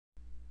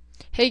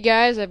Hey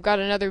guys, I've got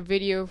another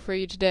video for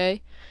you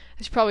today.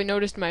 As you probably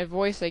noticed my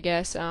voice, I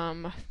guess.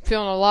 I'm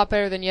feeling a lot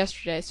better than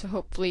yesterday, so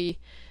hopefully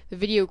the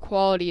video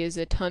quality is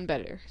a ton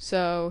better.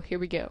 So here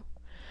we go.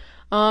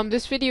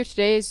 This video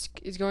today is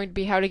going to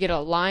be how to get a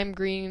lime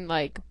green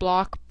like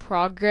block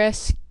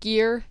progress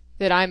gear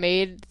that I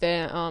made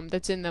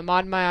that's in the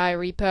Mod My Eye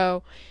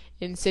repo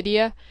in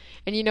Cydia.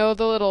 And you know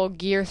the little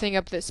gear thing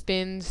up that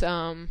spins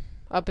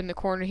up in the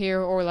corner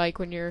here, or like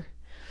when you're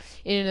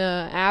in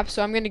an app.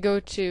 So I'm going to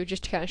go to,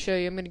 just to kind of show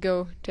you, I'm going to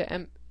go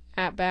to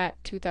AppBat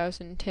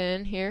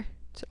 2010 here.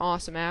 It's an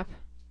awesome app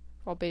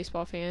for all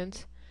baseball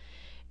fans.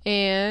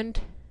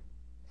 And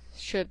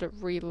should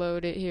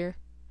reload it here.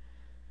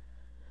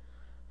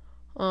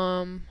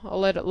 I'll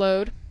let it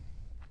load.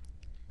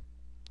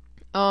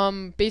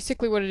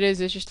 Basically what it is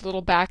just a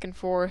little back and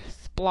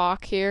forth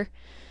block here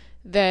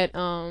that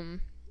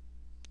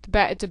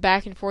it's a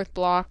back and forth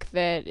block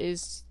that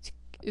is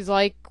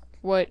like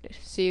what,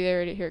 see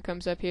there, here it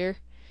comes up here.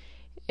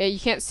 You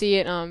can't see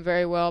it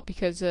very well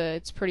because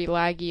it's pretty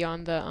laggy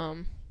on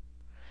the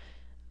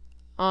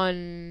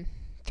on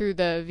through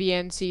the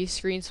VNC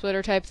screen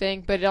splitter type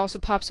thing, but it also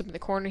pops up in the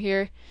corner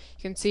here.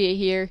 You can see it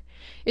here.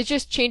 It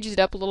just changes it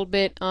up a little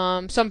bit.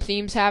 Some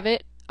themes have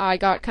it. I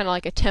got kind of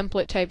like a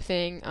template type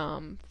thing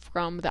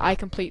from the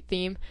iComplete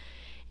theme,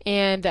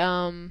 and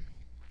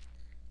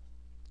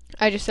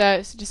I just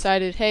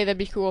decided, hey, that'd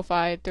be cool if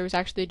there was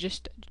actually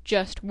just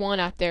one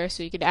out there,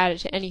 so you could add it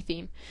to any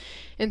theme.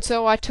 And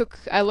so I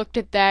looked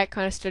at that,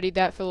 kind of studied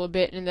that for a little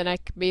bit, and then I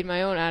made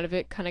my own out of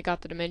it. Kind of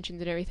got the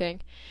dimensions and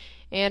everything,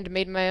 and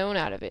made my own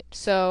out of it.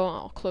 So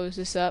I'll close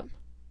this up.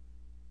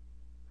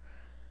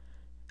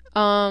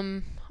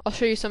 I'll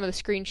show you some of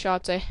the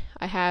screenshots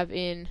I have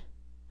in.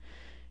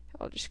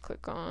 I'll just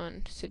click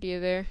on Cydia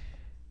there.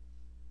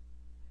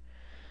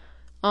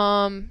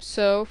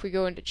 So if we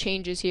go into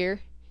changes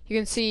here, you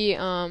can see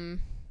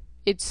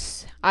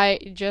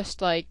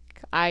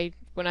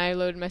when I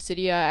loaded my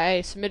Cydia,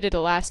 I submitted it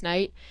last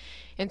night,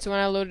 and so when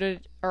I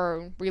loaded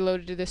or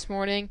reloaded it this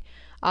morning,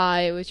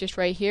 it was just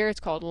right here. It's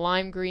called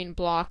Lime Green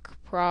Block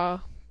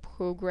Progress.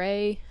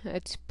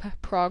 It's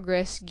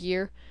Progress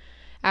Gear,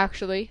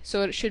 actually.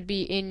 So it should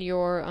be in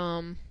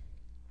your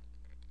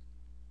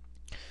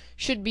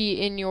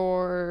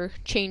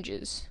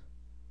changes.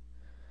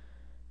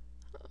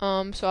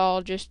 So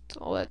I'll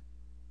let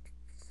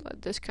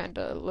this kind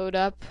of load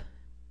up.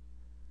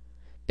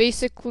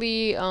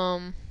 Basically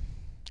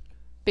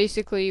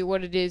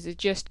what it is, it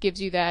just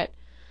gives you that,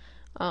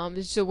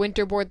 this is a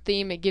winter board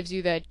theme. It gives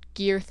you that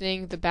gear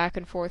thing, the back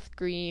and forth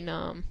green,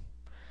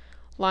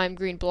 lime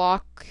green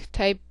block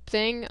type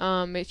thing.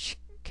 It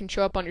can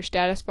show up on your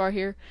status bar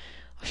here.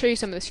 I'll show you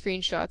some of the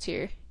screenshots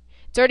here.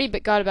 It's already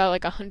got about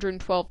like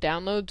 112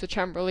 downloads, which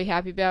I'm really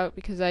happy about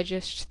because I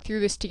just threw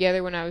this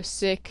together when I was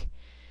sick,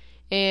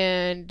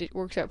 and it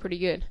works out pretty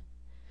good.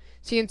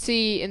 So you can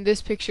see in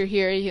this picture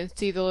here, you can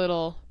see the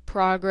little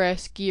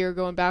progress gear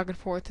going back and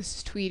forth. This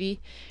is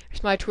Tweety.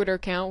 Here's my Twitter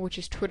account, which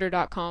is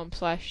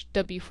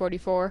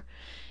twitter.com/w44,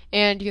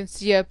 and you can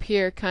see up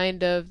here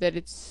kind of that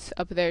it's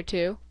up there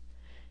too.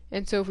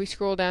 And so if we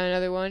scroll down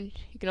another one,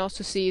 you can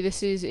also see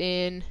this is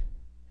in,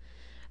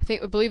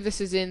 I believe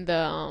this is in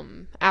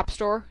the App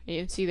Store. You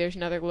can see there's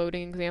another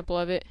loading example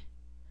of it.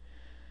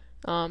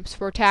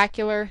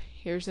 Sportacular,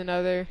 here's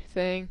another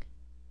thing,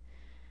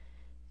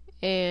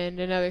 and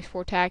another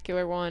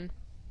Sportacular one.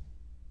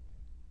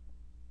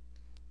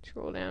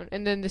 Scroll down,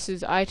 and then this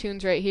is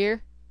iTunes right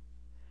here,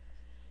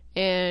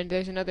 and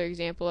there's another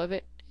example of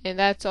it, and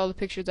that's all the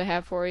pictures I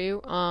have for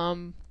you.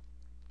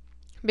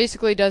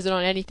 Basically does it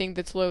on anything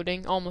that's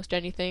loading, almost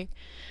anything,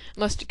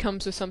 unless it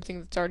comes with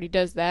something that already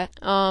does that.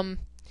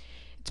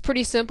 It's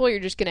pretty simple. You're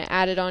just gonna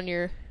add it on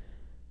your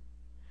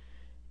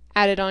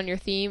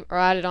theme, or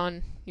add it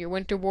on your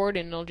winter board,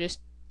 and it'll just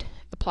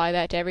apply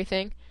that to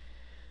everything.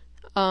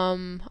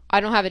 I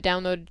don't have it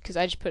downloaded because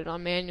I just put it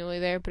on manually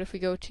there, but if we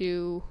go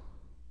to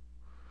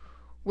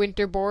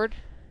winter board,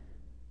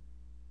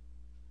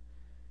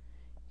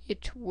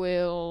 it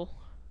will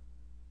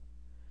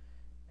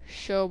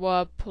show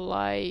up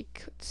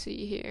like, let's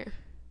see here,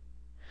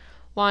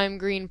 lime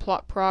green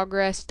plot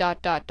progress ...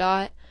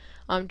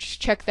 Just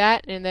check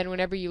that, and then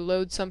whenever you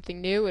load something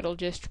new, it'll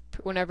just,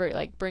 whenever it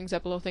like brings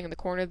up a little thing in the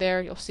corner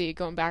there, you'll see it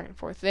going back and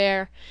forth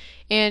there,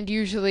 and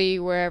usually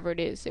wherever it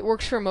is. It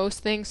works for most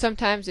things.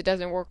 Sometimes it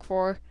doesn't work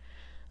for,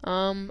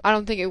 I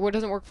don't think it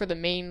doesn't work for the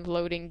main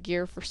loading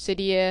gear for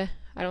Cydia,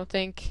 I don't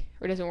think,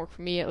 or it doesn't work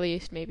for me at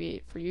least,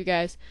 maybe for you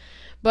guys,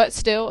 but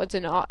still, it's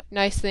a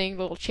nice thing,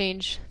 little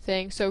change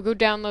thing. So go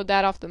download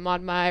that off the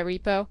Mod My Eye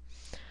repo.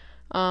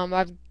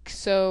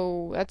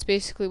 So that's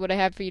basically what I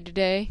have for you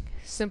today.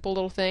 Simple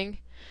little thing.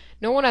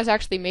 No one has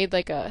actually made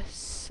like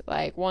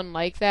one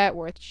like that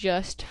where it's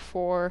just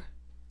for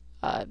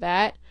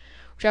that,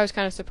 which I was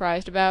kind of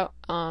surprised about.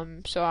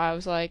 So I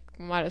was like,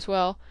 might as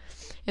well.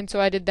 And so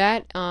I did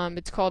that.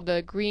 It's called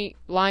the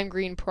Lime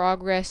Green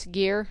Progress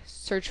Gear.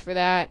 Search for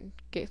that.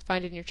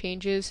 Find it in your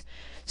changes.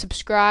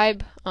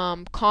 Subscribe.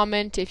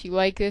 Comment if you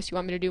like this. You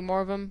want me to do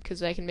more of them,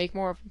 because I can make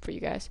more of them for you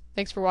guys.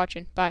 Thanks for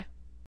watching. Bye.